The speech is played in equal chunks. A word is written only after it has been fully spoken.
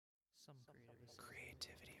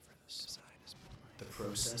Creativity for the side is the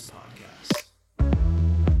Process Podcast.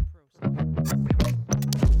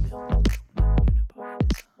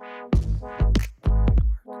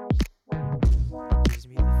 Gives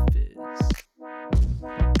me the fizz.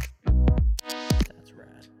 That's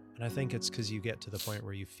rad. And I think it's because you get to the point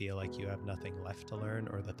where you feel like you have nothing left to learn,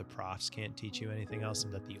 or that the profs can't teach you anything else,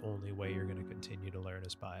 and that the only way you're going to continue to learn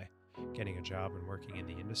is by getting a job and working in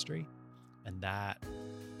the industry. And that,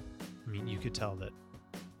 I mean, you could tell that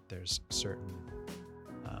there's certain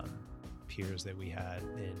peers that we had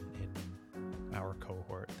in our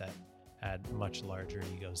cohort that had much larger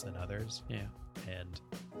egos than others. Yeah. And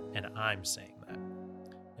I'm saying that.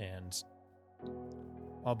 And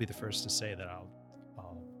I'll be the first to say that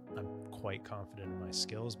I'm quite confident in my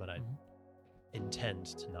skills, but I intend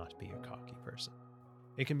to not be a cocky person.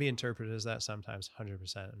 It can be interpreted as that sometimes,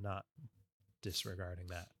 100%. I'm not disregarding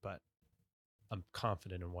that, but I'm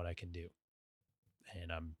confident in what I can do.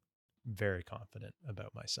 And I'm very confident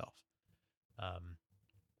about myself.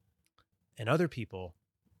 And other people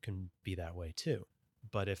can be that way too.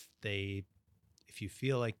 But if you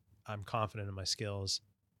feel like I'm confident in my skills,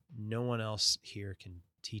 no one else here can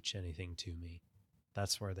teach anything to me,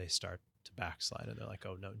 that's where they start to backslide. And they're like,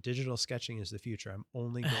 oh no, digital sketching is the future. I'm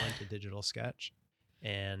only going to digital sketch.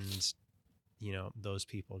 And, those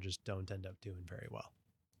people just don't end up doing very well.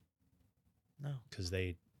 No. Because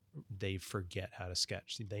they forget how to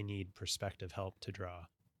sketch. They need perspective help to draw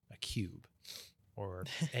a cube, or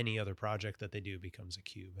any other project that they do becomes a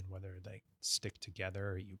cube. And whether they stick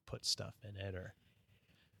together or you put stuff in it, or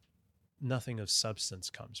nothing of substance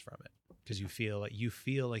comes from it, because you feel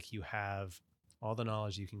like you have all the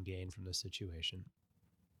knowledge you can gain from the situation,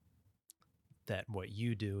 that what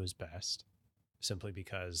you do is best simply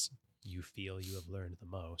because you feel you have learned the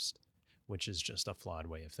most, which is just a flawed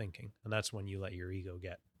way of thinking. And that's when you let your ego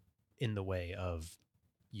get in the way of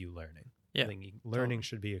you learning. Yeah. I think learning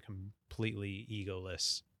should be a completely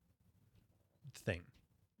egoless thing,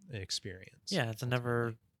 experience. Yeah, it's a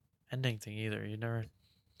never ending thing either. You never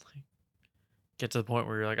get to the point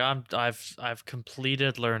where you're like, I've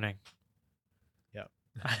completed learning. Yeah.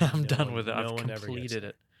 I'm done with it. I've completed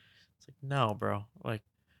it. It's like, no, bro. Like,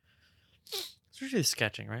 it's usually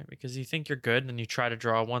sketching, right? Because you think you're good and then you try to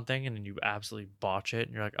draw one thing and then you absolutely botch it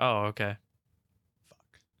and you're like, oh, okay.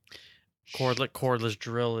 Cordless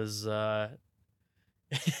drill is I'm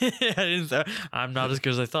not as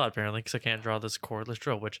good as I thought, apparently, because I can't draw this cordless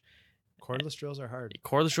drill, which cordless drills are hard.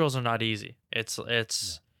 Cordless drills are not easy. It's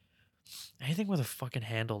anything with a fucking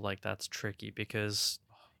handle like that's tricky, because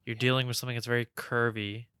you're dealing with something that's very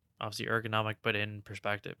curvy, obviously ergonomic, but in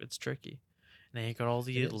perspective, it's tricky. And then you got all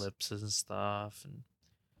the ellipses and stuff, and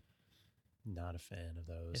not a fan of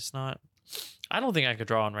those. It's not. I don't think I could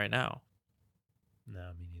draw one right now.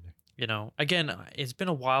 No, me neither. Again, it's been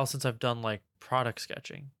a while since I've done like product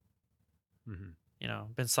sketching.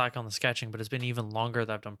 Mm-hmm. Been slack on the sketching, but it's been even longer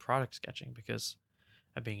that I've done product sketching because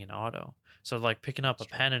of being in auto. So like picking up a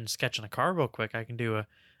pen and sketching a car real quick, I can do a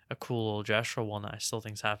cool little gestural one that I still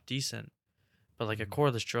think's half decent. But like a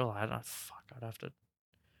cordless drill, I'd have to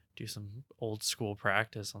do some old school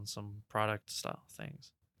practice on some product style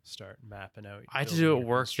things. Start mapping out. I had to do it at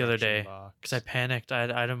work the other day because I panicked. I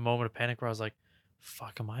had a moment of panic where I was like,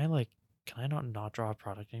 fuck, am I like, can I not draw a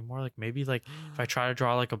product anymore? Like maybe like if I try to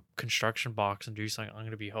draw like a construction box and do something, I'm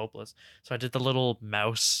going to be hopeless. So I did the little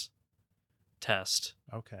mouse test.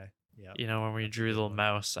 Okay. Yeah. When we drew the little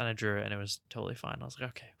mouse, and I drew it and it was totally fine. I was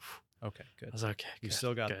like, okay. Okay, good. I was like, okay, you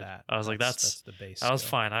still got good. that. I was like, that's the base. That was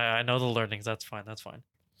fine. I know the learnings. That's fine.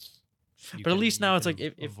 But at least now it's like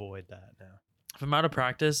if avoid that now. If I'm out of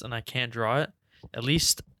practice and I can't draw it, at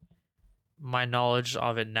least my knowledge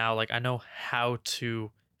of it now, like I know how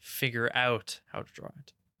to figure out how to draw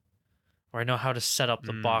it, or I know how to set up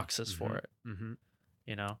the boxes for it. Mm-hmm.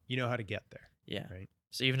 You know how to get there. Yeah. Right.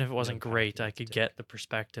 So even if it wasn't great, I could get the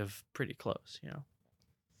perspective pretty close.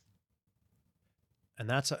 And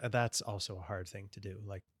that's also a hard thing to do.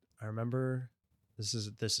 Like I remember, this is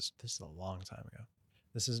a long time ago.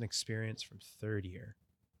 This is an experience from third year,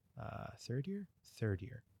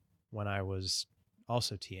 when I was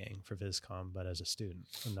also TAing for VisCom, but as a student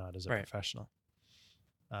and not as a professional.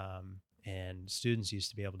 And students used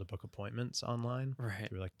to be able to book appointments online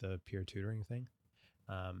through like the peer tutoring thing.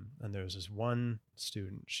 And there was this one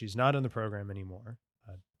student, she's not in the program anymore.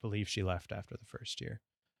 I believe she left after the first year.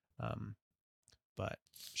 But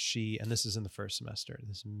and this is in the first semester,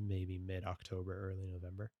 this is maybe mid-October, early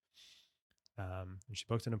November. And she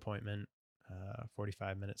booked an appointment,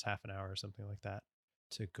 45 minutes, half an hour or something like that,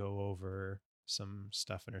 to go over some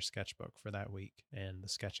stuff in her sketchbook for that week and the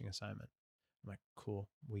sketching assignment. I'm like, cool,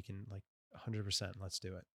 we can, like, 100%, let's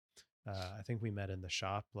do it. I think we met in the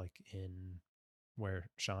shop, like in where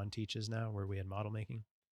Sean teaches now, where we had model making,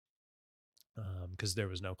 because there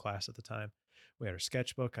was no class at the time. We had our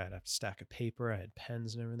sketchbook. I had a stack of paper. I had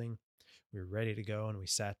pens and everything. We were ready to go, and we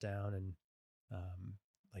sat down and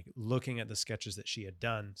like looking at the sketches that she had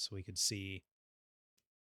done, so we could see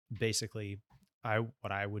basically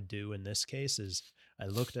what I would do in this case is I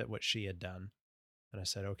looked at what she had done, and I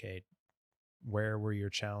said, okay, where were your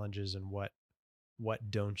challenges, and what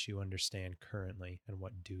don't you understand currently, and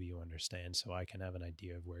what do you understand, so I can have an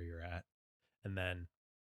idea of where you're at. And then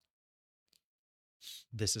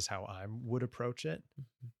this is how I would approach it.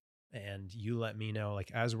 And you let me know,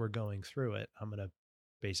 like, as we're going through it, I'm going to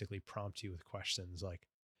basically prompt you with questions, like,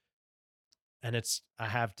 and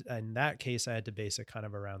in that case, I had to base it kind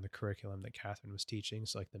of around the curriculum that Catherine was teaching.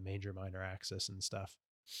 So like the major minor axis and stuff,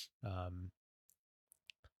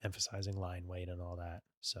 emphasizing line weight and all that.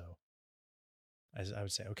 So as I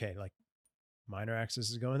would say, okay, like minor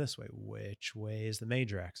axis is going this way. Which way is the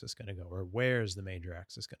major axis going to go? Or where is the major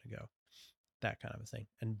axis going to go? That kind of a thing.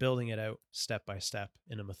 And building it out step by step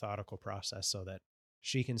in a methodical process so that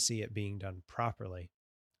she can see it being done properly.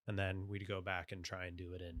 And then we'd go back and try and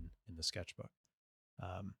do it in the sketchbook.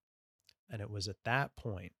 And it was at that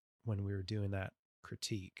point when we were doing that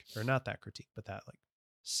critique, or not that critique, but that like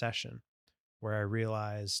session, where I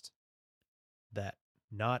realized that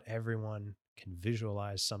not everyone can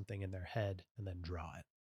visualize something in their head and then draw it.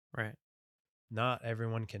 Right. Not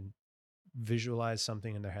everyone can visualize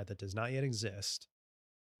something in their head that does not yet exist,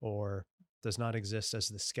 or does not exist as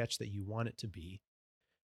the sketch that you want it to be,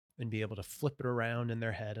 and be able to flip it around in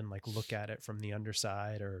their head and like look at it from the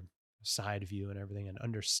underside or side view and everything and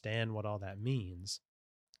understand what all that means,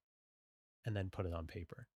 and then put it on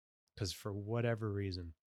paper. Because for whatever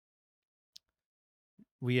reason,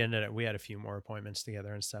 we had a few more appointments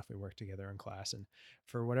together and stuff. We worked together in class, and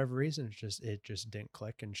for whatever reason, it just didn't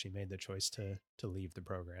click, and she made the choice to leave the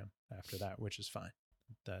program after that, which is fine.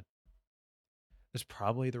 That is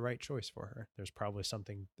probably the right choice for her. There's probably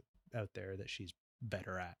something out there that she's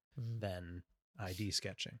better at than ID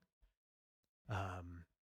sketching.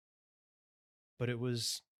 But it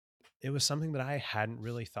was something that I hadn't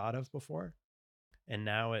really thought of before, and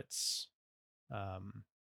now it's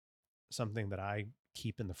something that I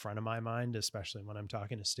keep in the front of my mind, especially when I'm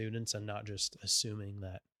talking to students, and not just assuming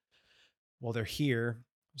that, well, they're here,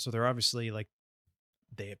 so they're obviously like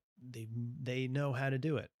they know how to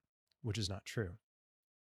do it, which is not true.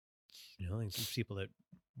 You know, like people that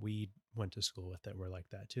we went to school with that were like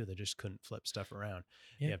that too. They just couldn't flip stuff around.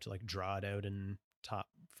 Yeah. You have to like draw it out in top,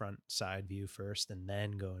 front, side view first, and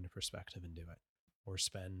then go into perspective and do it, or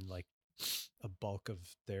spend like a bulk of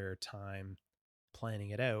their time planning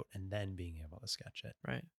it out and then being able to sketch it.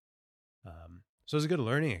 Right. So it was a good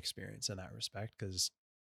learning experience in that respect, because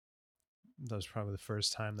that was probably the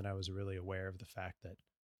first time that I was really aware of the fact that,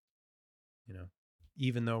 you know,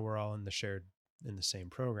 even though we're all in the same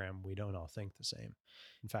program, we don't all think the same.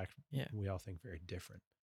 In fact, we all think very different.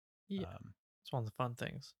 Yeah. It's one of the fun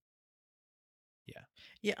things. Yeah.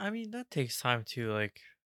 Yeah. I mean, that takes time too. Like,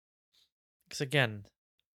 because again,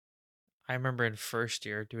 I remember in first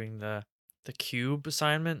year doing the cube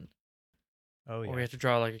assignment. Oh, yeah. We had to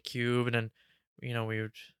draw like a cube, and then,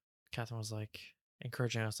 Catherine was like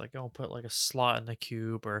encouraging us, like, oh, put like a slot in the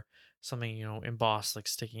cube or something, embossed, like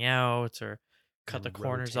sticking out, or cut the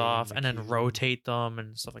corners off and then rotate them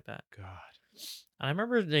and stuff like that. God. And I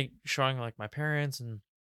remember like showing like my parents and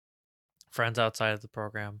friends outside of the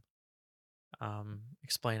program,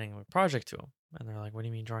 explaining my project to them. And they're like, what do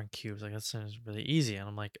you mean drawing cubes? Like, that sounds really easy. And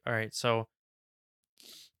I'm like, all right, so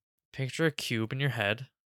picture a cube in your head.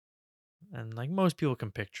 And like most people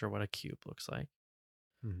can picture what a cube looks like.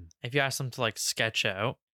 Mm-hmm. If you ask them to like sketch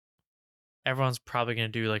out, everyone's probably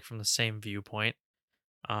going to do like from the same viewpoint.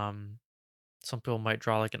 Some people might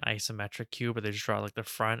draw like an isometric cube, where they just draw like the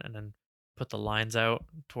front and then put the lines out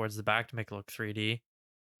towards the back to make it look 3D.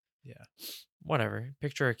 Yeah. Whatever.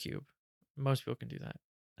 Picture a cube. Most people can do that.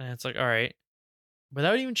 And it's like, all right,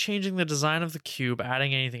 without even changing the design of the cube,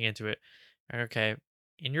 adding anything into it, okay,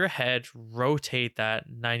 in your head, rotate that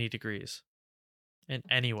 90 degrees in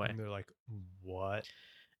any way. And they're like, what?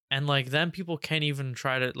 And like, then people can't even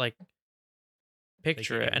try to like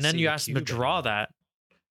picture it. And then you ask them to draw that,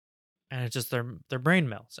 and it's just their brain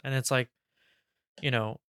melts. And it's like,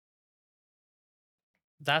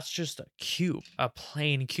 that's just a cube, a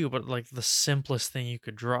plain cube, but like the simplest thing you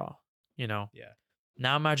could draw, Yeah.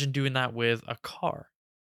 Now imagine doing that with a car.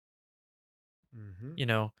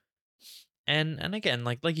 Mm-hmm. And again,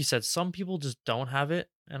 like you said, some people just don't have it.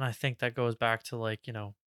 And I think that goes back to like,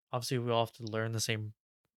 obviously we all have to learn the same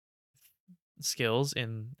skills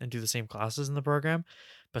and do the same classes in the program,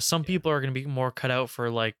 but some Yeah. people are going to be more cut out for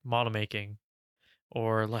like model making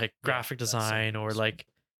or like Yeah, graphic that's design or 100%. like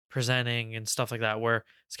presenting and stuff like that, where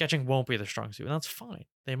sketching won't be their strong suit, and that's fine.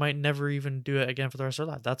 They might never even do it again for the rest of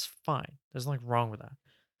their life. That's fine. There's nothing wrong with that.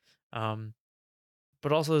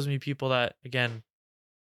 But also there's gonna be people that, again,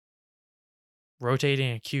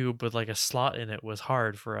 rotating a cube with like a slot in it was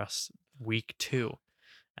hard for us week 2,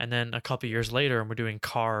 and then a couple years later, and we're doing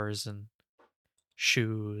cars and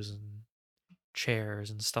shoes and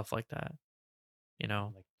chairs and stuff like that. You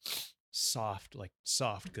know, Like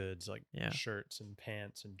soft goods like yeah. shirts and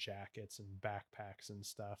pants and jackets and backpacks and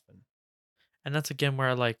stuff. And that's again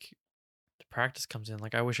where like the practice comes in.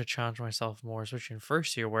 Like I wish I challenged myself more, especially in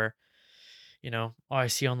first year, where I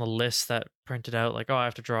see on the list that printed out like, oh, I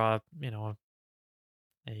have to draw,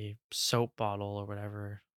 a soap bottle or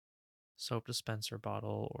whatever, soap dispenser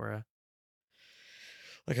bottle, or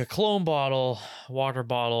a cologne bottle, water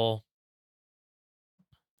bottle,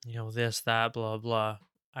 this, that, blah, blah.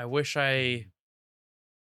 I wish I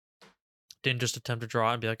didn't just attempt to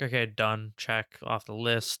draw and be like, okay, done, check off the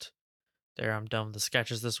list. There, I'm done with the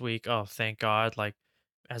sketches this week. Oh, thank God. Like,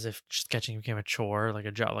 as if sketching became a chore, like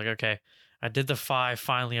a job. Like, okay, I did the 5.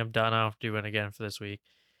 Finally, I'm done. I don't have to do it again for this week.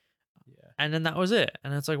 Yeah. And then that was it.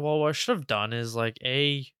 And it's like, well, what I should have done is like,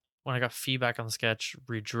 when I got feedback on the sketch,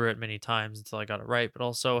 redrew it many times until I got it right, but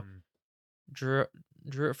also drew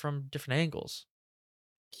it from different angles.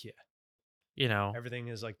 Yeah. Everything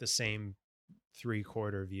is like the same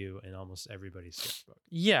 3/4 view in almost everybody's sketchbook.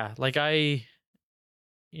 Yeah. Like I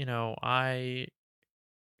in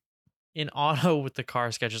auto with the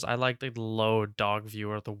car sketches, I like the low dog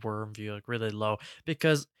view or the worm view, like really low,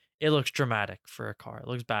 because it looks dramatic for a car. It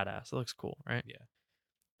looks badass. It looks cool, right? Yeah.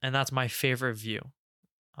 And that's my favorite view.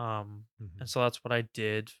 And so that's what I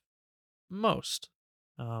did most,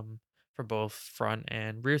 for both front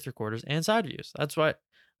and rear 3/4 and side views. That's what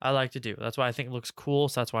I like to do. That's why I think it looks cool.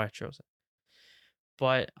 So that's why I chose it.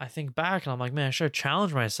 But I think back and I'm like, man, I should have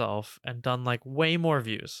challenged myself and done like way more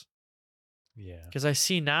views. Yeah. Because I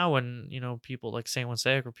see now when, people like Saint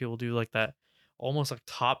Mosaic, or people do like that almost like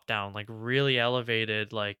top down, like really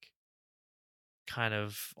elevated, like kind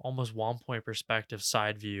of almost 1 point perspective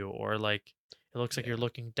side view, or like it looks like you're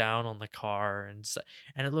looking down on the car, and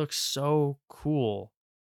it looks so cool.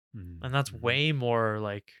 And that's way more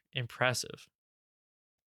like impressive.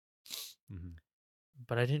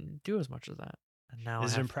 But I didn't do as much of that. And now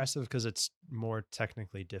is it impressive because it's more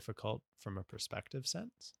technically difficult from a perspective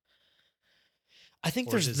sense? I think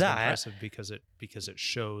or there's is that. it impressive because it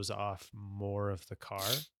shows off more of the car?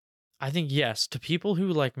 I think yes, to people who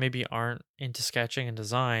like maybe aren't into sketching and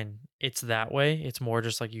design, it's that way. It's more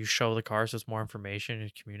just like you show the car, so it's more information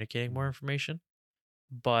and communicating more information.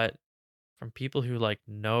 But from people who like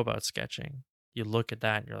know about sketching, you look at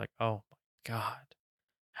that and you're like, oh my God,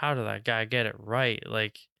 how did that guy get it right?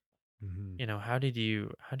 Like, how did you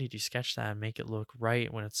sketch that and make it look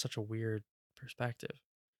right when it's such a weird perspective?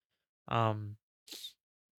 But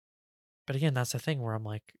again, that's the thing where I'm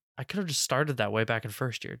like, I could have just started that way back in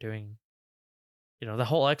first year doing, the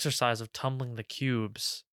whole exercise of tumbling the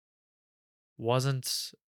cubes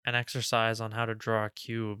wasn't an exercise on how to draw a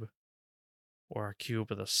cube, or a cube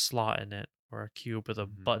with a slot in it, or a cube with a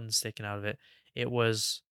button sticking out of it. It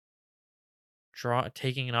was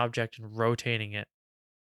taking an object and rotating it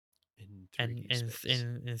in 3D space.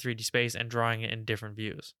 in 3D space and drawing it in different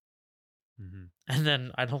views. And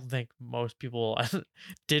then I don't think most people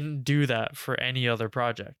didn't do that for any other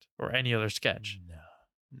project or any other sketch.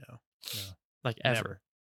 No. Like ever. Never.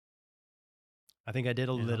 I think I did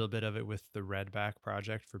a little bit of it with the Redback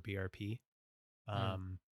project for BRP.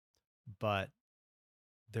 But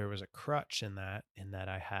there was a crutch in that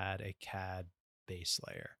I had a CAD base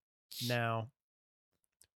layer. Now,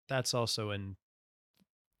 that's also in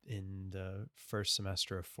the first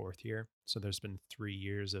semester of 4th year. So there's been 3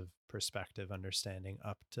 years of perspective understanding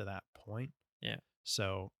up to that point. Yeah.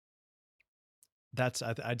 So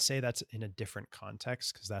I'd say that's in a different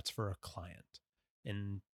context, because that's for a client,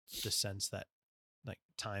 in the sense that like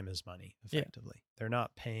time is money effectively. Yeah. They're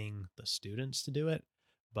not paying the students to do it,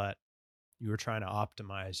 but you were trying to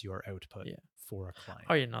optimize your output for a client.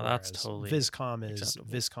 Oh, that's totally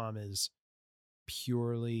Viscom is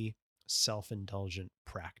purely self-indulgent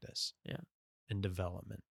practice and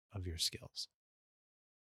development of your skills.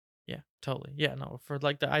 Yeah, totally. Yeah, no, for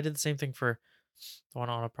like I did the same thing for the one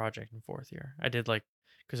auto project in 4th year. I did like,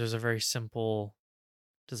 because there's a very simple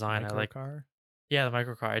design. Microcar? Yeah, the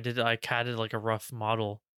microcar. I CAD'd like a rough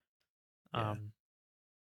model. Cause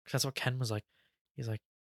that's what Ken was like. He's like,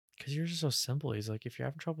 because yours is so simple. He's like, if you're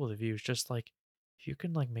having trouble with the views, just like if you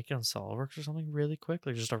can like make it on SolidWorks or something really quick,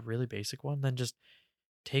 like just a really basic one, then just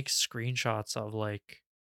take screenshots of like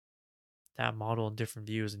that model in different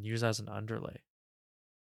views and use as an underlay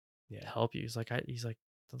to Yeah. help you. He's like,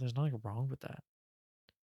 there's nothing wrong with that,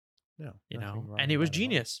 No, you nothing know? wrong And it with was that at all.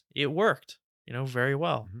 genius. It worked, you know, very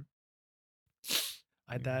well. Mhm.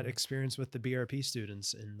 I had that experience with the BRP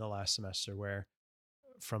students in the last semester where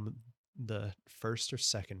from the first or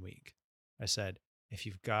second week, I said, if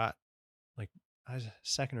you've got like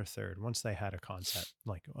second or third, once they had a concept,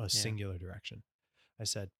 like a Yeah. singular direction, I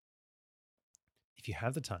said, if you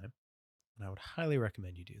have the time, and I would highly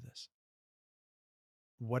recommend you do this,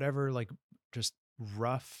 whatever, like just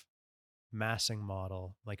rough massing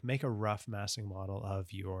model, like make a rough massing model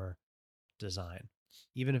of your design,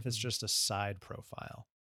 even if it's Mhm. just a side profile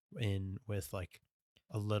in with like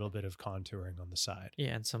a little bit of contouring on the side,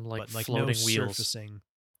 Yeah, and some like but like no floating wheels. surfacing.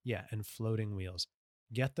 Yeah, and floating wheels.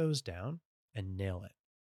 Get those down and nail it.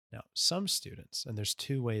 Now, some students, and there's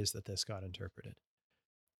two ways that this got interpreted.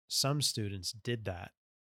 Some students did that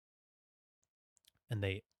and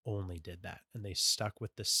they only did that and they stuck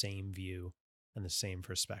with the same view and the same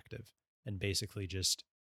perspective and basically just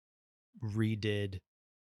redid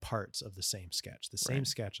parts of the same sketch. The same Right.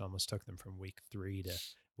 sketch almost took them from week 3 to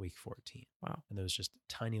week 14. Wow. And those just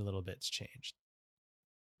tiny little bits changed,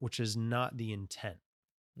 which is not the intent.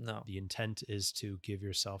 No. The intent is to give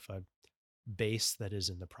yourself a base that is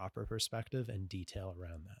in the proper perspective and detail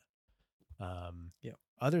around that. Yeah.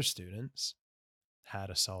 Other students had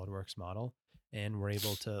a SolidWorks model and were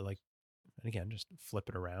able to like, and again, just flip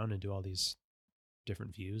it around and do all these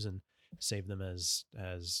different views and save them as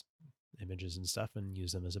images and stuff and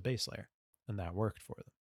use them as a base layer, and that worked for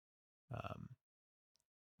them.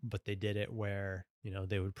 But they did it where, you know,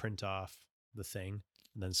 they would print off the thing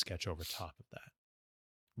and then sketch over top of that,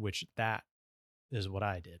 which that is what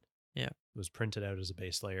I did. Yeah. It was printed out as a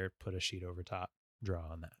base layer, put a sheet over top, draw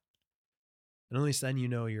on that. And at least then you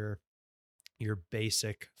know your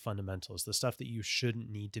basic fundamentals, the stuff that you shouldn't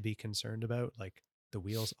need to be concerned about, like the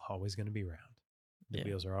wheel's always going to be round. The Yeah.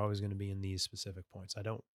 wheels are always going to be in these specific points. I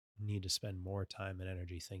don't need to spend more time and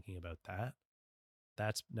energy thinking about that.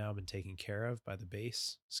 That's now been taken care of by the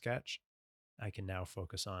base sketch. I can now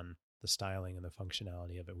focus on the styling and the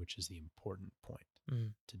functionality of it, which is the important point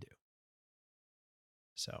to do.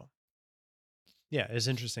 So, yeah, it's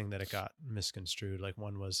interesting that it got misconstrued. Like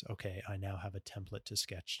one was, okay, I now have a template to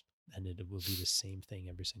sketch and it will be the same thing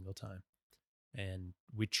every single time. And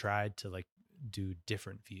we tried to like do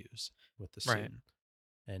different views with the Right. student,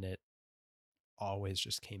 and it always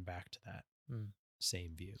just came back to that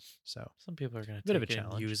same view. So some people are going bit to of a take it and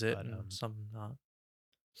challenge, use it, but, and some not.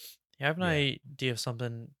 You have an yeah. idea of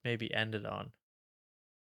something maybe ended on?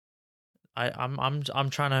 I'm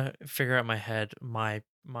trying to figure out in my head my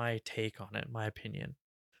take on it, my opinion,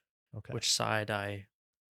 Okay. which side I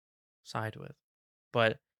side with.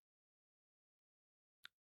 But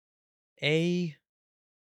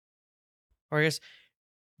or I guess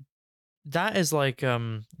that is like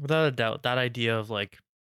without a doubt that idea of like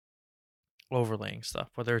overlaying stuff,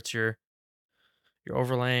 whether it's you're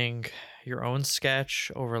overlaying your own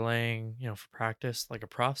sketch, overlaying, you know, for practice, like a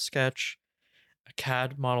prof sketch, a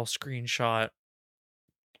CAD model screenshot,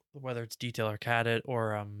 whether it's detail or CAD it,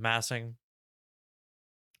 or massing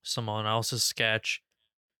someone else's sketch,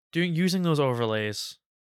 using those overlays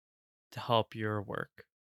to help your work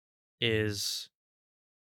is,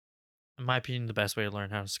 in my opinion, the best way to learn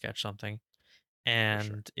how to sketch something,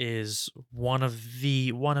 and is one of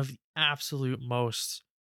the absolute most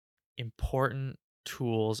important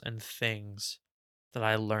tools and things that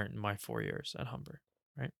I learned in my 4 years at Humber,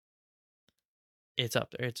 right? It's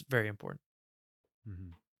up there. It's very important.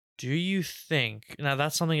 Mm-hmm. Do you think, now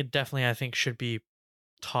that's something that definitely I think should be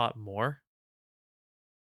taught more?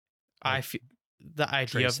 Like I feel the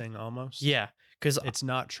idea tracing almost. yeah, because It's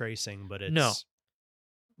not tracing, but it's no,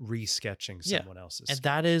 resketching yeah, someone else's and sketch.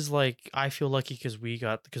 that is like, I feel lucky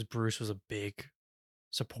because Bruce was a big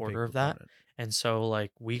supporter of that, and so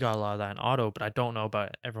like we got a lot of that in auto, but I don't know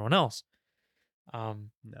about everyone else. No.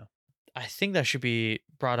 I think that should be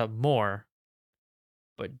brought up more.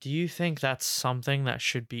 But do you think that's something that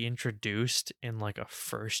should be introduced in like a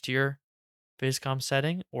first year Bizcom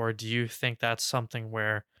setting? Or do you think that's something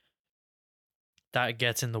where that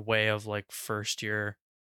gets in the way of like first year,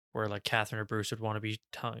 where like Catherine or Bruce would want to be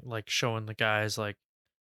like showing the guys like,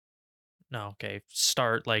 no, okay,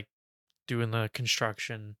 start like doing the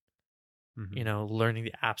construction, you know, learning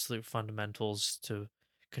the absolute fundamentals to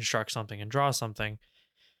construct something and draw something.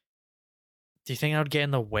 Do you think that would get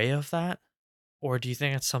in the way of that? Or do you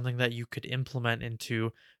think it's something that you could implement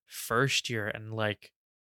into first year and like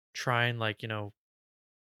try and like,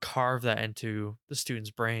 carve that into the students'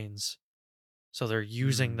 brains so they're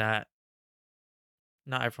using Mm, that,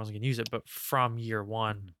 not everyone's going to use it, but from year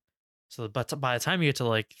 1. mhm. So but by the time you get to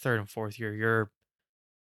like third and fourth year,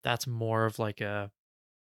 that's more of like a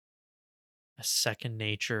second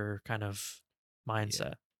nature kind of Yeah.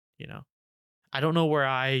 mindset, you know. I don't know where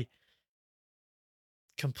I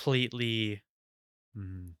completely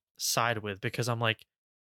Mhm. side with, because I'm like,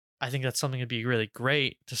 I think that's something that'd be really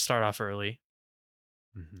great to start off early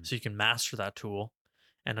Mhm. so you can master that tool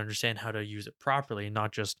and understand how to use it properly,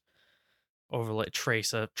 not just overlay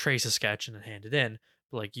trace a sketch and then hand it in,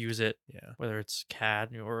 but like use it, Yeah. whether it's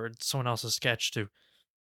CAD or someone else's sketch, to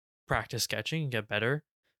practice sketching and get better,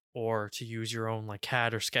 or to use your own like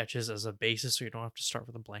CAD or sketches as a basis so you don't have to start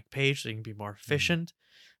with a blank page, so you can be more Mhm. efficient,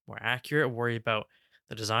 more accurate, worry about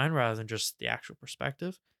the design rather than just the actual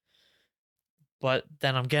perspective. But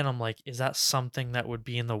then again, I'm like, is that something that would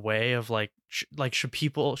be in the way of like,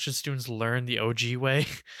 should students learn the OG way,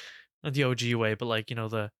 not the OG way, but like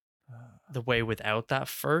Uh, the way without that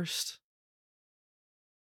first?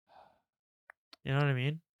 You know what I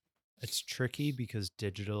mean? it's tricky because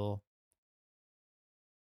digital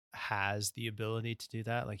has the ability to do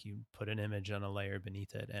that. Like you put an image on a layer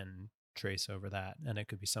beneath it and trace over that, and it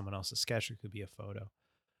could be someone else's sketch, it could be a photo.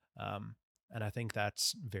 Um, and I think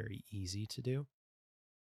that's very easy to do.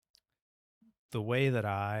 The way that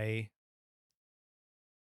I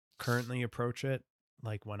currently approach it,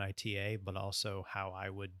 like when I TA, but also how I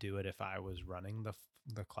would do it if I was running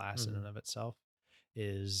the class in Hmm. and of itself,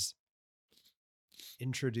 is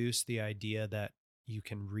introduce the idea that you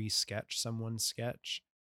can resketch someone's sketch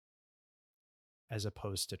as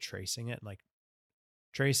opposed to tracing it. Like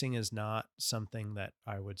tracing is not something that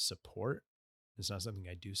I would support. It's not something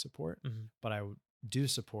I do support, Hmm. but do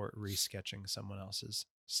support resketching someone else's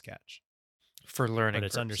sketch. For But learning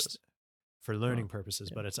it's purposes. for Oh, learning purposes,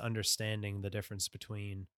 yeah, but it's understanding the difference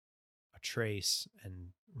between a trace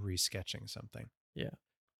and resketching something. yeah.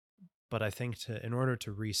 But I think in order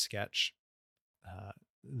to resketch, uh,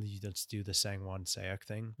 let's do the Sangwon Seok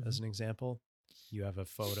thing Hmm. as an example. You have a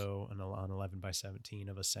photo on 11 by 17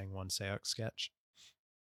 of a Sangwon Seok sketch,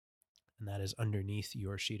 and that is underneath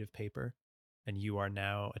your sheet of paper. And you are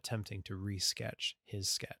now attempting to resketch his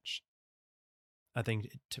sketch. I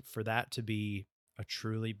think for that to be a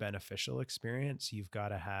truly beneficial experience, you've got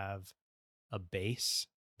to have a base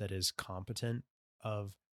that is competent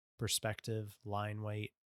of perspective, line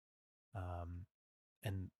weight, um,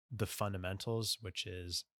 and the fundamentals, which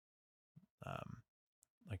is um,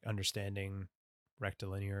 like understanding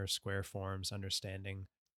rectilinear square forms, understanding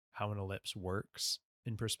how an ellipse works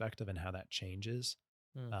in perspective and how that changes,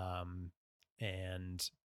 Mm. um,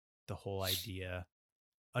 and the whole idea,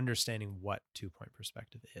 understanding what 2 point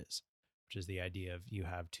perspective is, which is the idea of you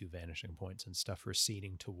have two vanishing points and stuff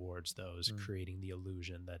receding towards those, Mm. creating the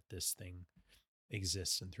illusion that this thing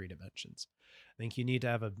exists in 3 dimensions. I think you need to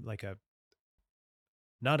have a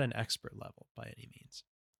not an expert level by any means,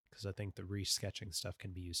 because I think the resketching stuff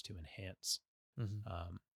can be used to enhance Hmm.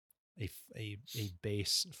 um, a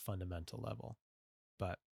base fundamental level.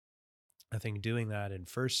 But I think doing that in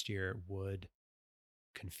first year would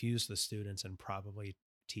confuse the students and probably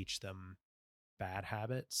teach them bad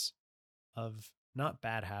habits of not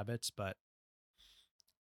bad habits, but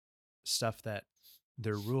stuff that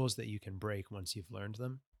there are rules that you can break once you've learned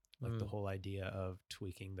them. Like the Mm. whole idea of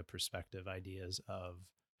tweaking the perspective ideas of,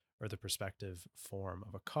 or the perspective form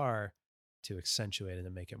of a car to accentuate it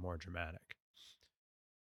and make it more dramatic.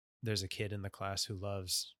 There's a kid in the class who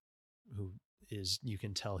is, you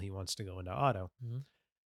can tell he wants to go into auto Mm.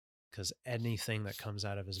 because anything that comes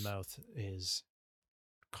out of his mouth is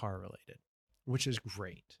car related, which is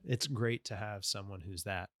great. It's great to have someone who's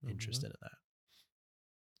that Hmm. interested in that.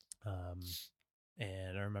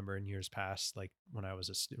 And I remember in years past, like when I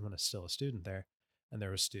was when I was still a student there, and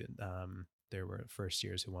there were first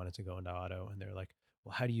years who wanted to go into auto, and they're like,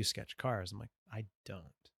 "Well, how do you sketch cars?" I'm like, "I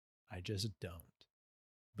don't. I just don't.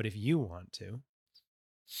 But if you want to,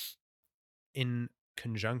 in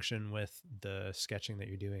conjunction with the sketching that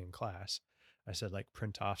you're doing in class, I said like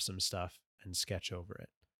print off some stuff and sketch over it,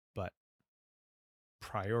 but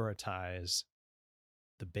prioritize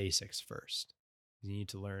the basics first. You need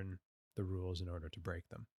to learn the rules in order to break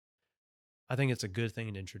them." I think it's a good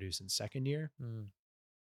thing to introduce in second year. Mm.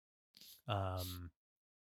 Um,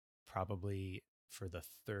 Probably for the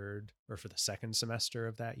third or for the second semester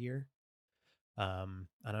of that year. And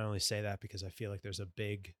I only say that because I feel like there's a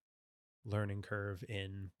big learning curve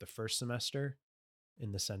in the first semester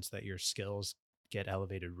in the sense that your skills get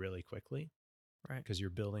elevated really quickly. Right. because you're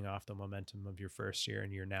building off the momentum of your first year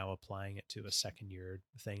and you're now applying it to a second year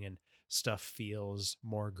thing, and stuff feels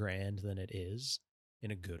more grand than it is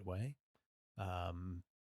in a good way. Um,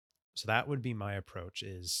 so that would be my approach,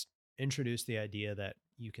 is introduce the idea that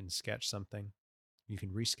you can sketch something, you can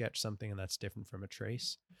resketch something, and that's different from a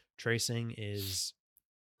trace. Tracing is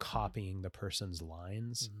copying the person's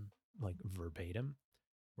lines like verbatim,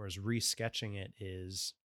 whereas resketching it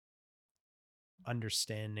is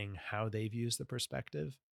understanding how they've used the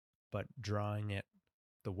perspective, but drawing it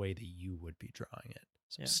the way that you would be drawing it.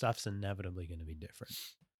 So Yeah. stuff's inevitably going to be different.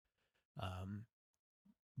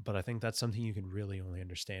 But I think that's something you can really only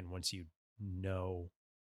understand once you know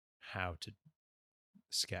how to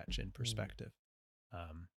sketch in perspective.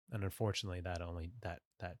 And unfortunately,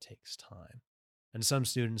 that takes time. And some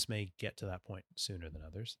students may get to that point sooner than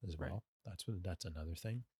others as well. That's another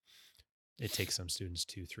thing. It takes some students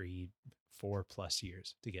 2, 3, 4+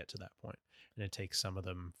 years to get to that point, and it takes some of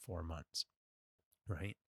them 4 months,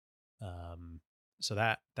 right? So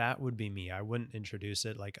that would be me. I wouldn't introduce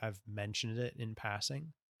it, like I've mentioned it in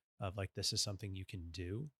passing, of like, this is something you can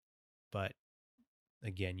do, but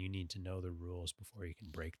again, you need to know the rules before you can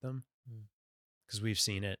break them, because we've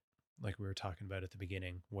seen it, like we were talking about at the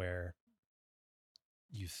beginning, where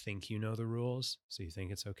you think you know the rules, so you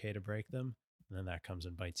think it's okay to break them, and then that comes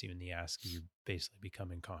and bites you in the ass. You basically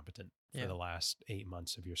become incompetent for the last 8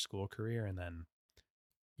 months of your school career, and then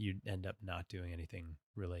you end up not doing anything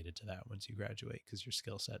related to that once you graduate, because your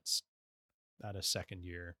skill set's at a second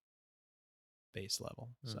year base level.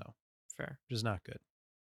 So fair, which is not good,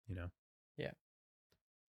 you know? Yeah.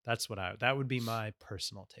 That would be my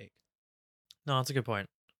personal take. No, that's a good point.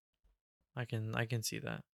 I can see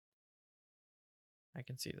that. I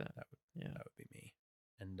can see that. That would be me.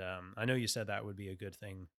 And I know you said that would be a good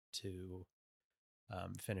thing to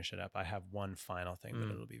finish it up. I have one final thing, but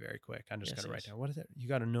it'll be very quick. I'm just going to write down. What is it? You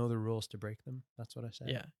got to know the rules to break them. That's what I said.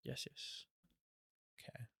 Yeah. Yes.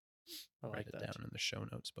 Okay. I Write like it that. down in the show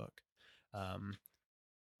notes book.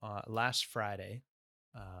 Last Friday,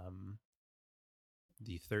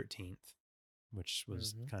 the 13th, which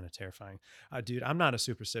was kind of terrifying. Dude, I'm not a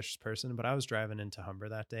superstitious person, but I was driving into Humber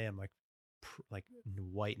that day. I'm like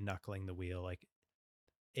white knuckling the wheel. Like,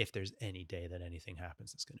 if there's any day that anything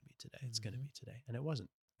happens, it's going to be today. It's going to be today. And it wasn't.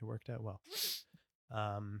 It worked out well.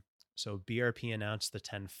 So BRP announced the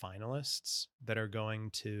 10 finalists that are going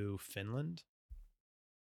to Finland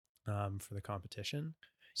for the competition.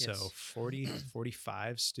 Yes. So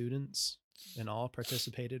 45 students in all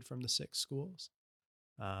participated from the 6 schools.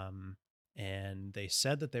 And they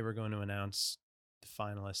said that they were going to announce the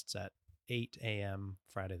finalists at 8 a.m.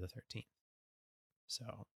 Friday the 13th.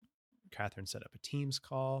 So Catherine set up a Teams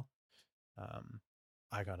call.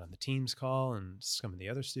 I got on the Teams call, and some of the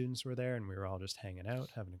other students were there, and we were all just hanging out,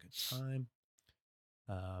 having a good time,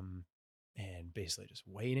 and basically just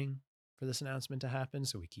waiting for this announcement to happen.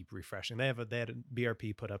 So we keep refreshing. They had a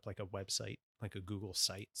BRP put up like a website, like a Google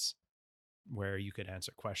Sites, where you could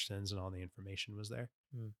answer questions and all the information was there.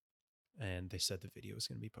 And they said the video was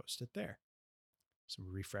going to be posted there. So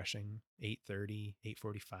we're refreshing. 8:30,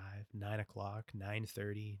 8:45, 9 o'clock,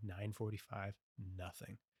 9:30, 9:45,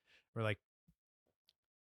 nothing. We're like,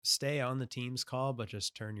 stay on the Teams call, but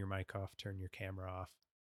just turn your mic off, turn your camera off,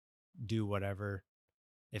 do whatever.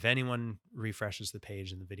 If anyone refreshes the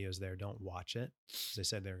page and the video's there, don't watch it, because they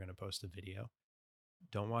said they were going to post a video.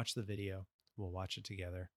 Don't watch the video. We'll watch it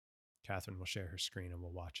together. Catherine will share her screen and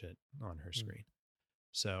we'll watch it on her screen.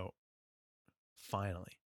 So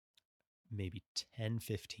finally, maybe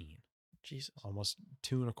 10:15, Jesus, almost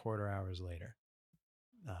 2.25 hours later,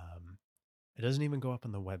 it doesn't even go up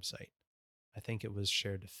on the website. I think it was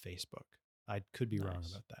shared to Facebook. I could be wrong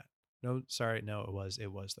about that. No, sorry. No, it was the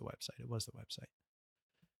website. It was the website.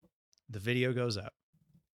 The video goes up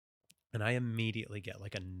and I immediately get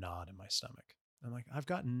like a knot in my stomach. I'm like, I've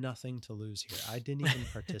got nothing to lose here. I didn't even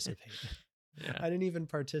participate. I didn't even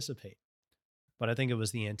participate. But I think it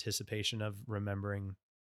was the anticipation of remembering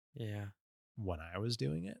when I was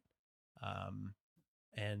doing it.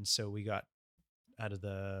 And so we got, out of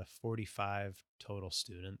the 45 total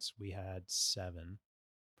students, we had 7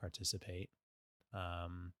 participate.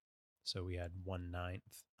 So we had 1/9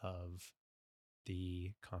 of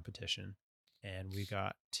the competition, and we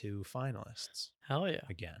got 2 finalists. Hell yeah.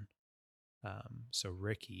 Again. So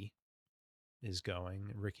Ricky is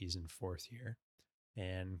going. Ricky's in 4th year.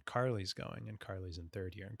 And Carly's going, and Carly's in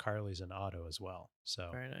 3rd year. And Carly's in auto as well. So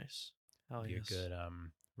very nice. Hell be a good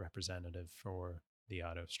representative for the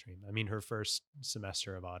auto stream. I mean, her first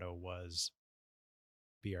semester of auto was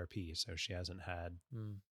BRP, so she hasn't had,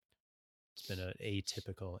 it's been an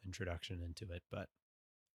atypical introduction into it, but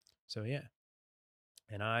so yeah,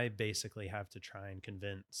 And I basically have to try and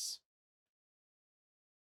convince,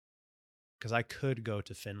 because I could go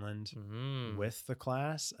to Finland with the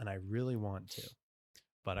class and I really want to.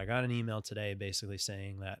 But I got an email today basically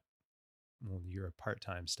saying that, well, you're a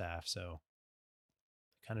part-time staff, so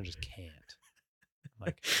kind of just can't.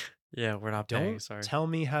 Like, yeah, we're not paying. don't Sorry. tell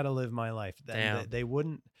me how to live my life. Damn. They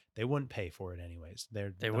wouldn't pay for it anyways.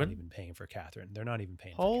 They're They not wouldn't? even paying for Catherine. They're not even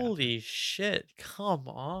paying for Catherine. Holy shit. Come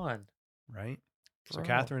on. Right? So Bro,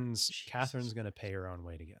 Catherine's Jesus. going to pay her own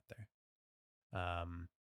way to get there.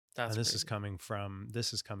 That's and this crazy. is coming from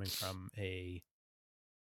a,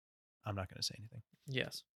 I'm not going to say anything.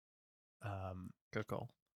 Yes. Good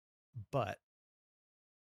call. But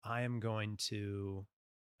I am going to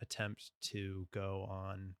attempt to go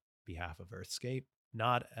on behalf of Earthscape,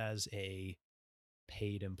 not as a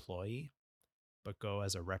paid employee, but go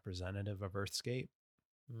as a representative of Earthscape,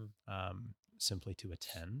 simply to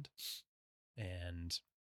attend. And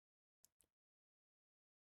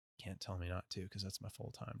can't tell me not to, because that's my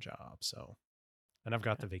full-time job. So, and I've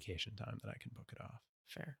got the vacation time that I can book it off.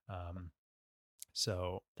 Fair.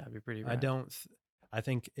 So that'd be pretty rad. I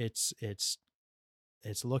think it's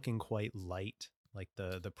looking quite light. Like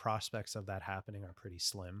the prospects of that happening are pretty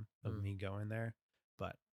slim of me going there,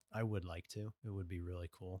 but I would like to. It would be really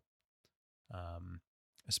cool.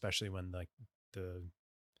 Especially when like the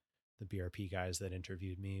BRP guys that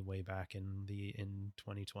interviewed me way back in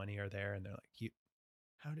 2020 are there, and they're like,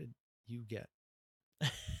 how did you get,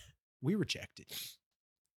 we rejected you.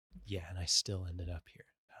 Yeah, and I still ended up here.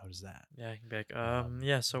 How does that? Yeah, you can be like,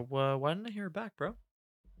 yeah, so why didn't I hear back, bro?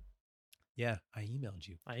 Yeah, I emailed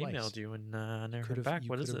you. I twice. emailed you and never heard back.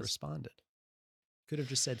 What is this? Responded. Could have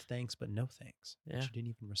just said thanks, but no thanks. Yeah. You didn't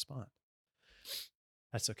even respond.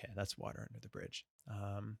 That's okay. That's water under the bridge.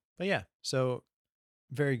 But yeah, so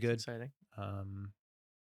very good. Exciting. I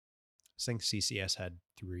think CCS had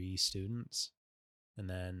 3 students, and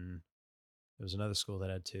then there was another school that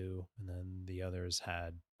had 2, and then the others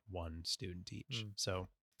had 1 student each. So,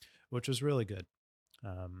 which was really good.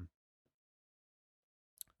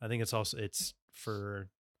 I think it's for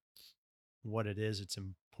what it is. It's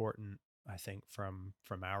important, I think, from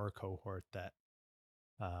our cohort that,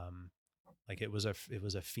 like it was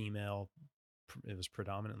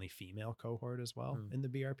predominantly female cohort as well in the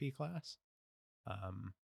BRP class,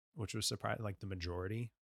 which was surprising. Like the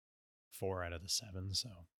majority, 4 out of the 7,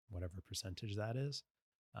 so whatever percentage that is.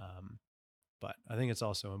 But I think it's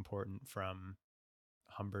also important from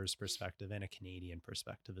Humber's perspective and a Canadian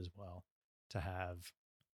perspective as well to have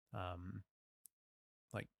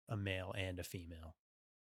like a male and a female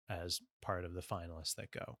as part of the finalists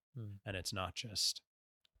that go. And it's not just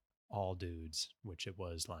all dudes, which it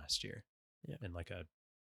was last year. Yeah. In like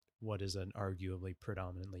what is an arguably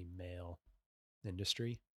predominantly male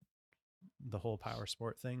industry, the whole power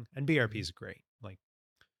sport thing. And BRP is great. Like,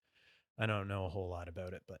 I don't know a whole lot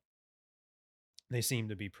about it, but they seem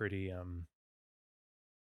to be pretty,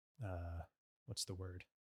 what's the word?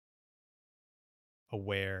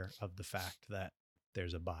 Aware of the fact that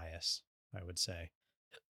there's a bias, I would say,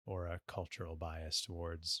 or a cultural bias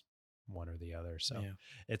towards one or the other. So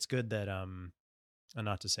it's good that, and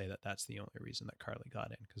not to say that that's the only reason that Carly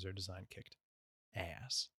got in, because her design kicked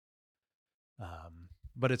ass.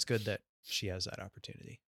 But it's good that she has that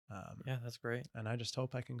opportunity. Yeah, that's great. And I just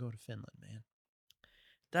hope I can go to Finland, man.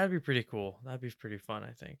 That'd be pretty cool. That'd be pretty fun,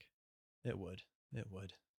 I think. It would.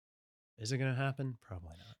 Is it going to happen?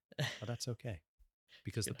 Probably not. But that's okay,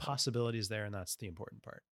 because the possibility is there, and that's the important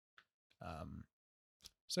part.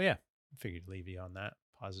 So yeah, I figured to leave you on that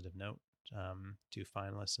positive note. 2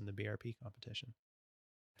 finalists in the BRP competition.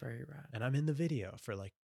 Very rad. And I'm in the video for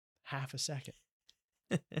like half a second.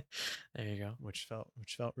 There you go. Which felt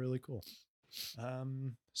really cool.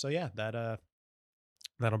 So yeah, that'll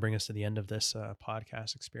bring us to the end of this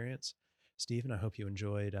podcast experience. Stephen, I hope you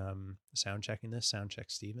enjoyed sound checking this. Sound check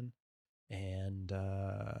Stephen. And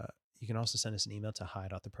you can also send us an email to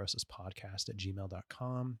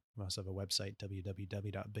hi.theprocesspodcast@gmail.com. We also have a website,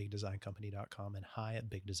 www.bigdesigncompany.com, and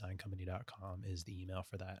hi@bigdesigncompany.com is the email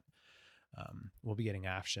for that. We'll be getting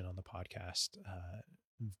Afshin on the podcast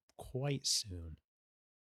quite soon,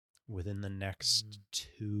 within the next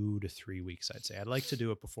 2 to 3 weeks, I'd say. I'd like to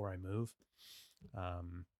do it before I move,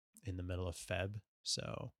 in the middle of Feb.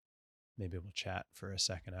 So maybe we'll chat for a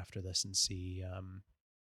second after this and see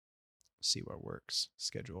what works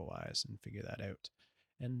schedule wise and figure that out.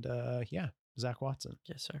 And yeah, Zach Watson.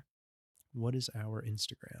 Yes, sir. What is our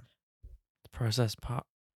Instagram? The process pop.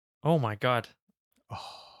 Oh my God.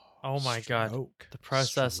 Oh my God. The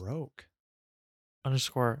process stroke.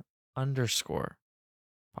 __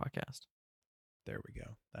 podcast. There we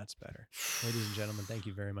go. That's better. Ladies and gentlemen, thank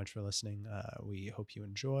you very much for listening. We hope you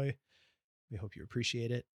enjoy. We hope you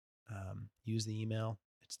appreciate it. Use the email.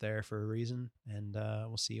 It's there for a reason. And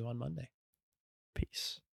we'll see you on Monday.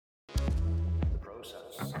 Peace. The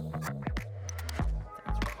process.